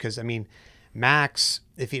change. Because I mean, Max,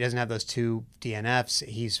 if he doesn't have those 2 DNFs,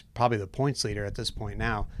 he's probably the points leader at this point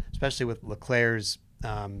now, especially with Leclerc's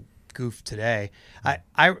goof today.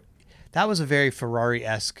 That was a very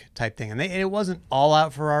Ferrari-esque type thing, and it wasn't all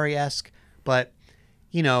out Ferrari-esque, but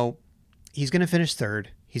he's going to finish third.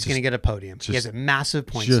 He's going to get a podium. He has a massive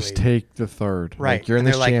points lead. Just take the third. Right. Like, you're in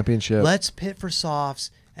this championship. Let's pit for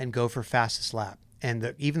softs and go for fastest lap.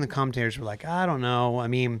 And even the commentators were like, I don't know. I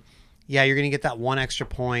mean, yeah, you're going to get that one extra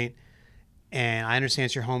point, and I understand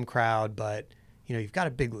it's your home crowd, but you've got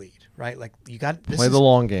a big lead, right? Like you got play the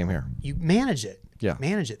long game here. You manage it. Yeah,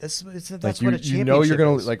 manage it. That's what a championship you're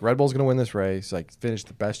gonna is. like Red Bull's gonna win this race. Like finish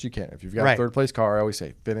the best you can. If you've got a third place car, I always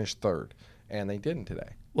say finish third, and they didn't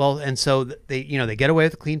today. Well, and so they get away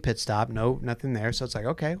with a clean pit stop. Nothing there. So it's like,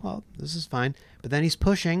 okay, well, this is fine. But then he's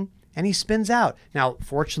pushing and he spins out. Now,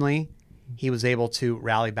 fortunately, he was able to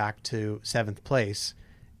rally back to 7th place,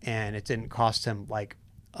 and it didn't cost him like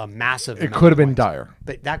a massive. It could have been dire,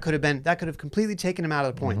 but that could have completely taken him out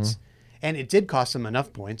of the points, and it did cost him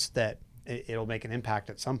enough points that it'll make an impact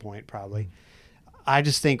at some point probably. I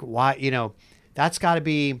just think that's got to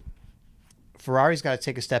be. Ferrari's got to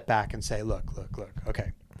take a step back and say, look,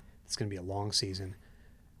 okay, it's going to be a long season.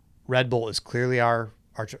 Red Bull is clearly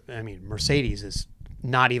Mercedes is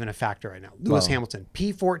not even a factor right now. Lewis Hamilton,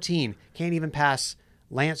 P14, can't even pass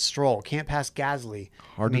Lance Stroll, can't pass Gasly.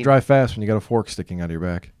 Hard to drive fast when you got a fork sticking out of your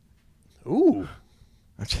back. Ooh.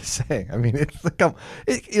 I'm just saying. I mean, it's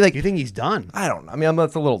like you think he's done? I don't know. I mean,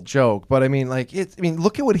 that's a little joke, but I mean,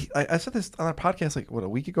 look at what I said this on our podcast a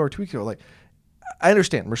week ago or 2 weeks ago. Like, I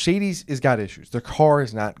understand Mercedes has got issues. Their car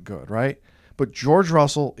is not good, right? But George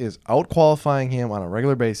Russell is out qualifying him on a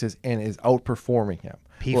regular basis and is outperforming him.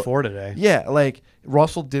 P4 today. Yeah, like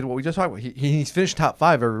Russell did what we just talked about. He's finished top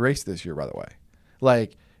 5 every race this year, by the way.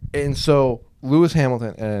 Like, and so Lewis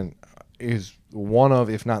Hamilton is one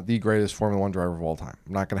of, if not the greatest Formula One driver of all time.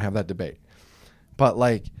 I'm not going to have that debate. But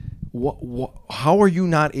like, how are you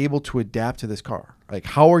not able to adapt to this car? Like,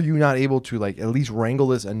 how are you not able to like at least wrangle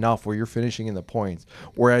this enough where you're finishing in the points,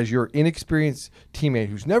 whereas your inexperienced teammate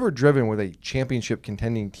who's never driven with a championship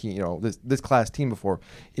contending team, this class team before,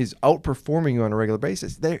 is outperforming you on a regular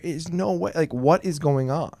basis? There is no way. Like, what is going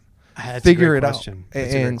on? Figure it out.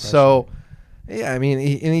 And so, yeah, I mean,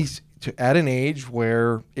 he's at an age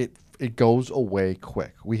where it goes away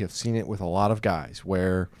quick. We have seen it with a lot of guys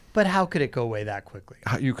where. But how could it go away that quickly?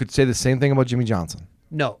 You could say the same thing about Jimmy Johnson.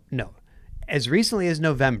 No. As recently as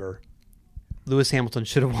November, Lewis Hamilton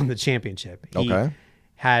should have won the championship. He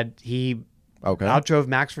outdrove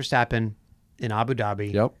Max Verstappen in Abu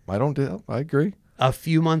Dhabi. Yep, I agree. A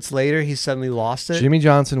few months later, he suddenly lost it. Jimmy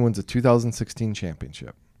Johnson wins the 2016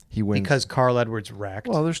 championship. He wins because Carl Edwards wrecked.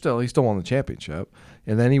 Well, he still won the championship,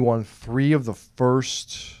 and then he won 3 of the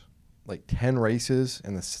first 10 races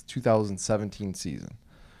in the 2017 season,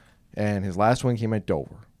 and his last win came at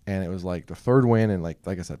Dover. And it was like the 3rd win in like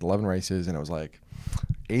I said, 11 races. And it was like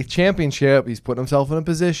 8th championship. He's putting himself in a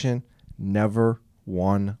position. Never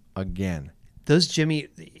won again. Those Jimmy,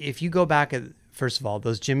 if you go back, first of all,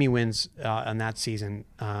 those Jimmy wins on that season,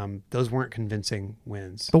 those weren't convincing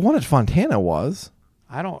wins. The one at Fontana was.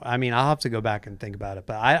 I'll have to go back and think about it.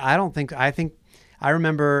 But I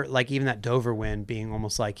remember like even that Dover win being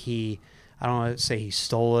almost like I don't want to say he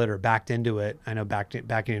stole it or backed into it. I know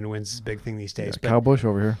backing into wins is a big thing these days. Yeah, Kyle Busch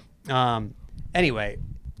over here. Anyway,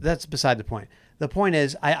 that's beside the point. The point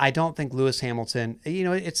is, I don't think Lewis Hamilton,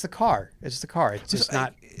 it's the car. It's the car. It's just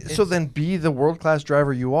not. So then be the world-class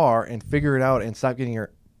driver you are and figure it out and stop getting your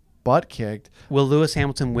butt kicked. Will Lewis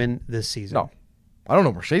Hamilton win this season? No. I don't know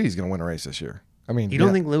if Mercedes is going to win a race this year. I mean, you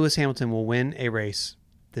don't think Lewis Hamilton will win a race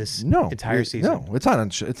this entire season? No, it's not.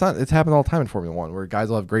 It's happened all the time in Formula One where guys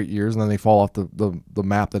will have great years and then they fall off the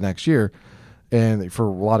map the next year, and for a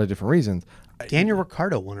lot of different reasons. Daniel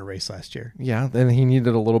Ricciardo won a race last year. Yeah, then he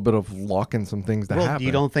needed a little bit of luck and some things to happen.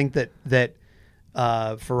 You don't think that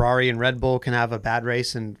Ferrari and Red Bull can have a bad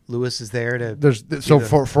race, and Lewis is there to.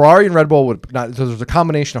 For Ferrari and Red Bull would not. So there's a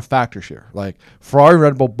combination of factors here. Like Ferrari and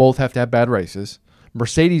Red Bull both have to have bad races.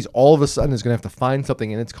 Mercedes all of a sudden is going to have to find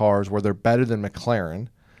something in its cars where they're better than McLaren,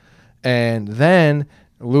 and then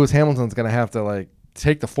Lewis Hamilton's going to have to like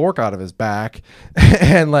take the fork out of his back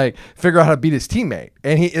and like figure out how to beat his teammate.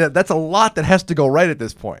 And that's a lot that has to go right at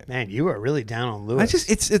this point. Man, you are really down on Lewis.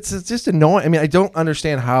 It's just annoying. I mean, I don't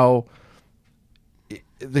understand how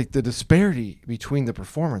the disparity between the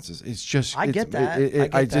performances is just. I get that.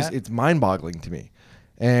 It's mind-boggling to me.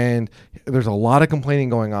 And there's a lot of complaining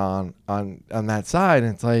going on that side.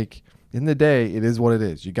 And it's like, in the day, it is what it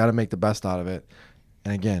is. You got to make the best out of it.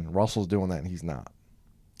 And again, Russell's doing that, and he's not.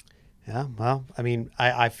 Yeah, well, I mean,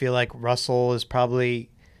 I feel like Russell is probably,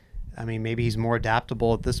 I mean, maybe he's more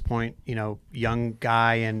adaptable at this point, you know, young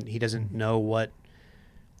guy, and he doesn't know what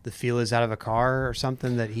the feel is out of a car or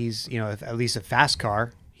something that he's, you know, at least a fast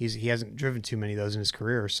car. He hasn't driven too many of those in his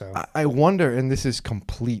career, so. I wonder, and this is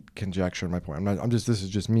complete conjecture on my point. This is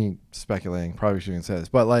just me speculating. Probably shouldn't say this,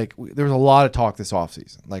 but like there was a lot of talk this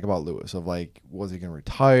offseason, like about Lewis, of like, was he going to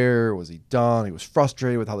retire? Was he done? He was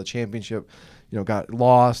frustrated with how the championship, you know, got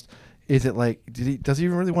lost. Is it like, does he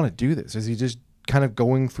even really want to do this? Is he just kind of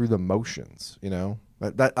going through the motions, you know?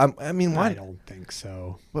 I mean, why? I don't think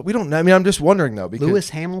so. But we don't know. I mean, I'm just wondering though, because Lewis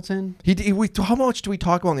Hamilton? How much do we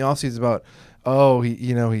talk about in the offseason about, oh,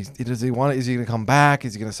 does he want it? Is he going to come back?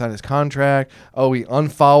 Is he going to sign his contract? Oh, he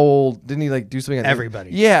unfouled. Didn't he like do something? Everybody.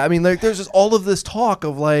 Yeah. I mean, like there's just all of this talk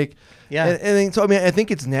of like, yeah. And so, I mean, I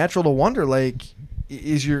think it's natural to wonder, like,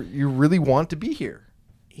 you really want to be here?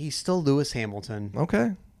 He's still Lewis Hamilton.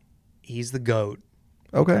 Okay. He's the GOAT.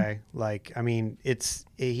 Okay. Like, I mean, he's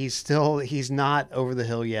not over the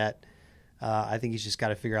hill yet. I think he's just got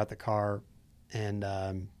to figure out the car. And,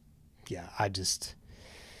 I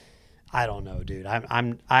don't know, dude.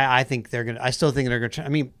 I think I still think they're going to, I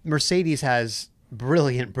mean, Mercedes has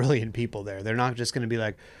brilliant people there. They're not just going to be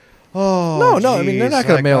like, oh, no. I mean, they're not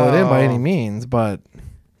going to mail it in by any means, but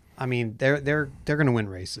I mean, they're going to win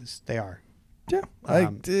races. They are. Yeah.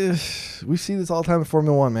 We see this all the time in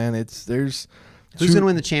Formula One, man. Who's going to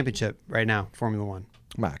win the championship right now, Formula One?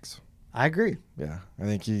 Max. I agree. Yeah. I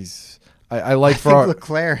think I like Ferrari.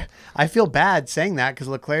 Leclerc. I feel bad saying that because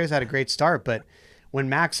Leclerc's had a great start, but when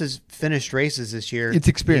Max has finished races this year, it's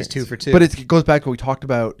experience. He's 2 for 2. But it goes back to what we talked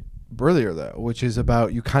about earlier, though, which is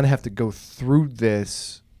about you kind of have to go through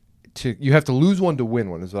this you have to lose one to win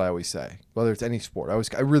one, is what I always say, whether it's any sport.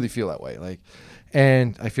 I really feel that way. Like,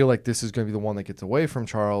 and I feel like this is going to be the one that gets away from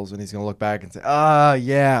Charles, and he's going to look back and say,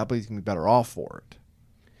 yeah, but he's going to be better off for it.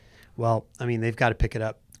 Well, I mean, they've got to pick it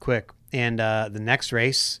up quick. And the next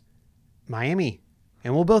race, Miami,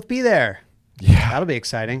 and we'll both be there. Yeah. That'll be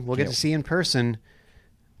exciting. We'll get to see in person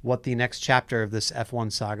what the next chapter of this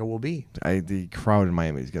F1 saga will be. The crowd in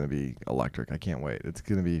Miami is going to be electric. I can't wait. It's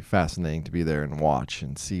going to be fascinating to be there and watch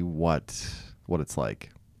and see what it's like.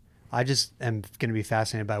 I just am going to be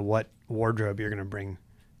fascinated by what wardrobe you're going to bring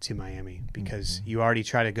to Miami, because you already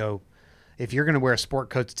try to go. If you're going to wear a sport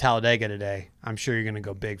coat to Talladega today, I'm sure you're going to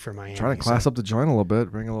go big for Miami. Trying to class up the joint a little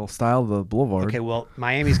bit, bring a little style to the boulevard. Okay, well,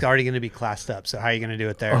 Miami's already going to be classed up, so how are you going to do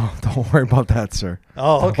it there? Oh, don't worry about that, sir.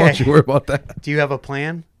 Oh, okay. Don't you worry about that. Do you have a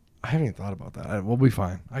plan? I haven't even thought about that. We'll be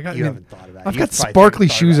fine. Haven't thought about it. I've got sparkly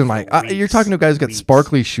shoes in my. You're talking to a guy who's got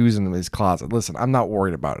sparkly shoes in his closet. Listen, I'm not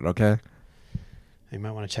worried about it. Okay. You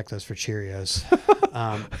might want to check those for Cheerios.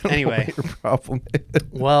 Anyway, what your problem is.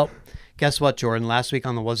 Well, guess what, Jordan? Last week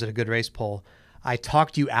on the Was It a Good Race poll, I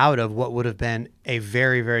talked you out of what would have been a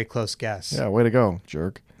very, very close guess. Yeah, way to go,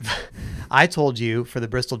 jerk. I told you for the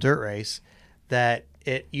Bristol Dirt Race that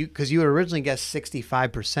because you had originally guessed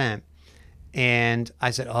 65%. And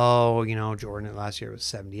I said, Jordan last year was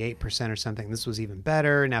 78% or something. This was even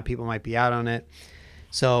better. Now people might be out on it.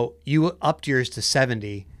 So you upped yours to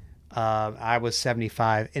 70. I was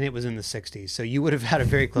 75, and it was in the 60s. So you would have had a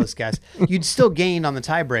very close guess. You'd still gained on the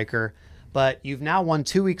tiebreaker, but you've now won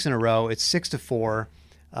 2 weeks in a row. It's 6-4.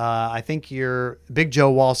 I think you're Big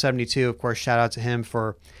Joe Wall 72. Of course, shout out to him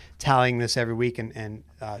for tallying this every week and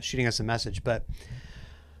shooting us a message. But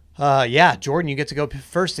Jordan, you get to go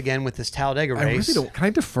first again with this Talladega race. I really don't. Can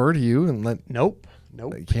I defer to you and let? Nope.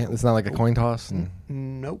 You can't. It's not like a coin toss.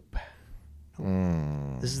 Nope.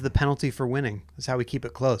 This is the penalty for winning. That's how we keep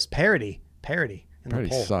it close. Parity. In Parity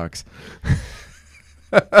the poll. Sucks.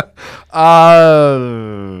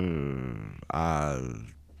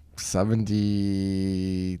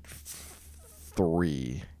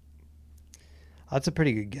 73. That's a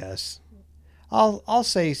pretty good guess. I'll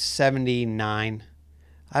say 79.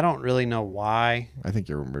 I don't really know why. I think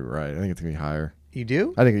you're right. I think it's gonna be higher. you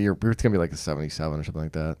do? I think it's gonna be like a 77 or something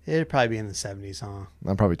like that. It'd probably be in the 70s, huh?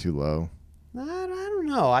 I'm probably too low. I don't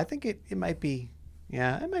know. I think it might be.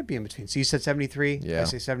 Yeah, it might be in between. So you said 73. Yeah. I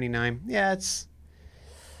say 79. Yeah, it's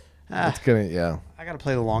gonna. Yeah. I got to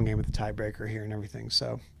play the long game with the tiebreaker here and everything.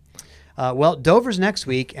 So, well, Dover's next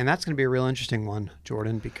week, and that's going to be a real interesting one,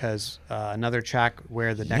 Jordan, because another track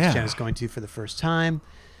where the next gen is going to for the first time,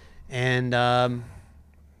 and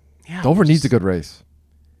Dover needs a good race.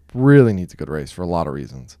 Really needs a good race for a lot of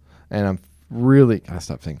reasons, and I'm really gotta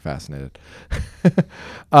stop saying fascinated.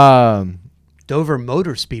 Dover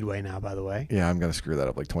Motor Speedway now, by the way. Yeah, I'm gonna screw that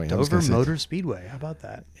up like 20 times. Dover Motor Speedway. How about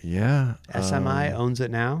that? Yeah. SMI owns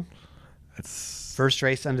it now. It's first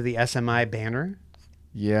race under the SMI banner.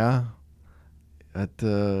 Yeah.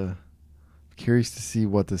 Curious to see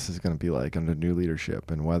what this is going to be like under new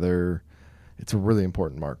leadership and whether it's a really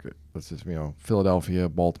important market. Let's just, Philadelphia,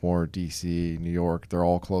 Baltimore, DC, New York, they're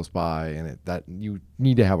all close by, and that you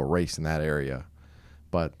need to have a race in that area.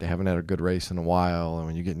 But they haven't had a good race in a while, and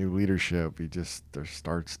when you get new leadership, there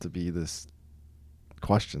starts to be this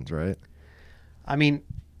questions, right? I mean,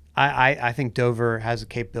 I think Dover has a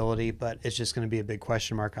capability, but it's just going to be a big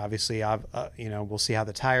question mark. Obviously, we'll see how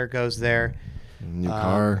the tire goes there. New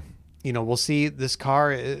car. We'll see this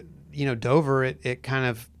car. Dover, it kind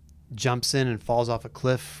of jumps in and falls off a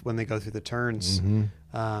cliff when they go through the turns.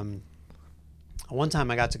 Mm-hmm. One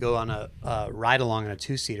time I got to go on a ride along in a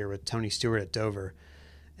 2-seater with Tony Stewart at Dover,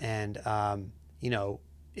 and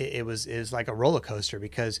it was like a roller coaster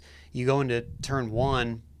because you go into turn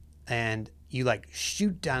 1 and you like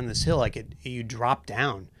shoot down this hill, like you drop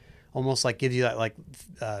down, almost like gives you that like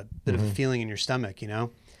bit of a feeling in your stomach,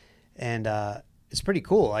 and it's pretty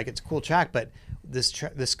cool. Like it's a cool track, but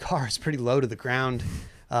this car is pretty low to the ground.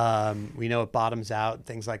 We know it bottoms out,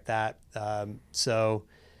 things like that. So,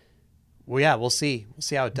 we'll see. We'll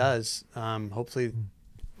see how it does. Hopefully it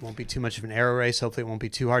won't be too much of an aero race. Hopefully it won't be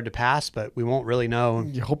too hard to pass, but we won't really know.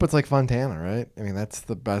 You hope it's like Fontana, right? I mean, that's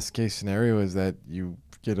the best case scenario, is that you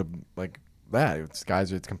get it's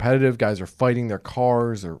competitive. Guys are fighting, their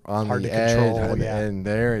cars are on hard the to edge, control, and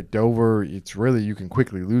there at Dover, it's really, you can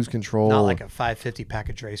quickly lose control. Not like a 550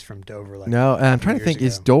 package race from Dover. No, and I'm trying to think, ago.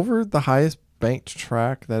 is Dover the highest banked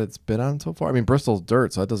track that it's been on so far? I mean, Bristol's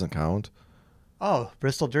dirt, so that doesn't count. Oh,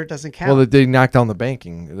 Bristol dirt doesn't count. Well, they knocked down the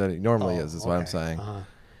banking that it normally is what I'm saying.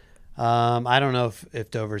 I don't know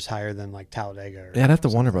if Dover's higher than like Talladega. I'd have to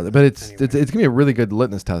wonder about that, but it's gonna be a really good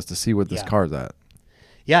litmus test to see what this Yeah. car's at.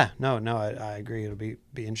 Yeah, no, I agree. It'll be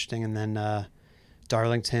interesting. And then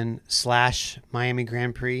Darlington / Miami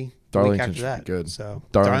Grand Prix. Darlington after should that. be good. So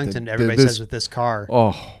Darlington, everybody says with this car.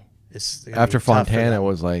 Oh, It's gonna after be tough for Fontana, them.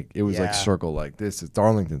 was like Yeah. circle like this.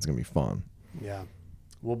 Darlington's gonna be fun. Yeah,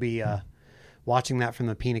 we'll be watching that from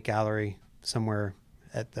the peanut gallery somewhere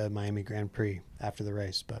at the Miami Grand Prix after the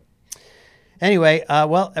race. But anyway,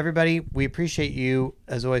 well, everybody, we appreciate you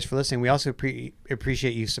as always for listening. We also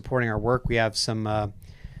appreciate you supporting our work. We have some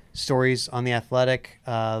stories on The Athletic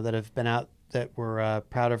that have been out that we're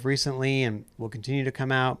proud of recently and will continue to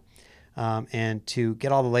come out. And to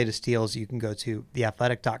get all the latest deals, you can go to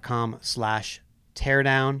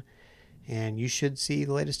theathletic.com/teardown, and you should see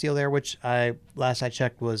the latest deal there, which last I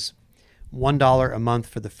checked was $1 a month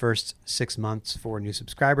for the first 6 months for new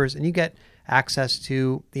subscribers, and you get access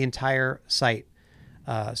to the entire site.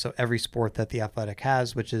 So every sport that The Athletic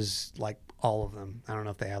has, which is like all of them. I don't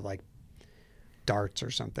know if they have like darts or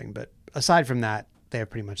something, but aside from that, they have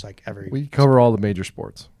pretty much like every. We cover all the major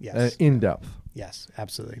sports. Yes. In depth. Yes,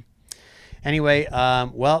 absolutely. Anyway,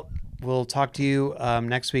 well, we'll talk to you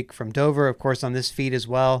next week from Dover, of course, on this feed as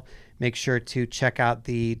well. Make sure to check out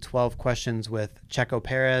the 12 questions with Checo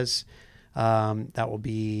Perez. That will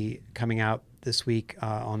be coming out this week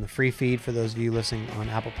on the free feed for those of you listening on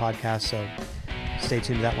Apple Podcasts. So stay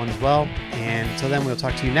tuned to that one as well. And until then, we'll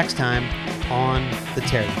talk to you next time on The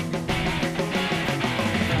Teardown.